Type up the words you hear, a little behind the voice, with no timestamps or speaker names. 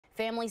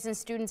Families and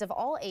students of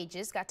all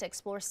ages got to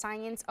explore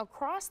science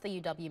across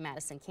the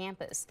UW-Madison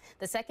campus.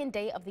 The second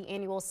day of the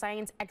annual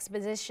Science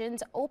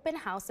Expeditions open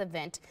house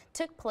event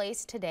took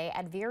place today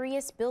at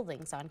various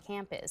buildings on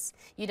campus.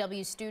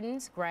 UW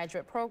students,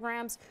 graduate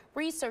programs,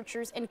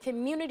 researchers, and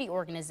community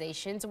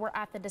organizations were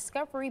at the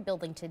Discovery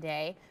Building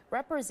today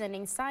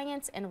representing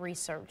science and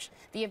research.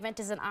 The event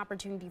is an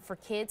opportunity for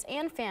kids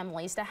and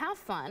families to have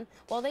fun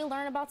while they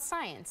learn about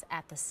science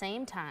at the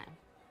same time.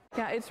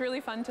 Yeah, it's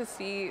really fun to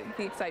see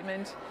the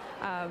excitement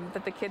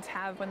that the kids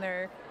have when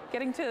they're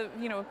getting to,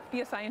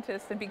 be a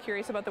scientist and be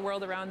curious about the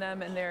world around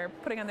them, and they're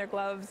putting on their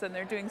gloves and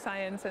they're doing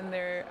science and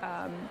they're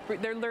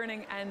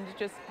learning and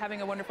just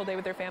having a wonderful day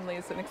with their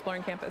families and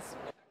exploring campus.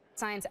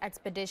 Science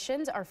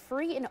expeditions are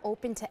free and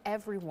open to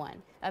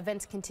everyone.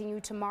 Events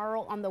continue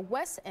tomorrow on the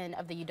west end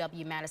of the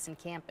UW-Madison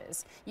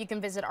campus. You can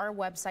visit our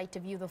website to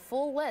view the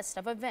full list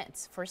of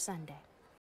events for Sunday.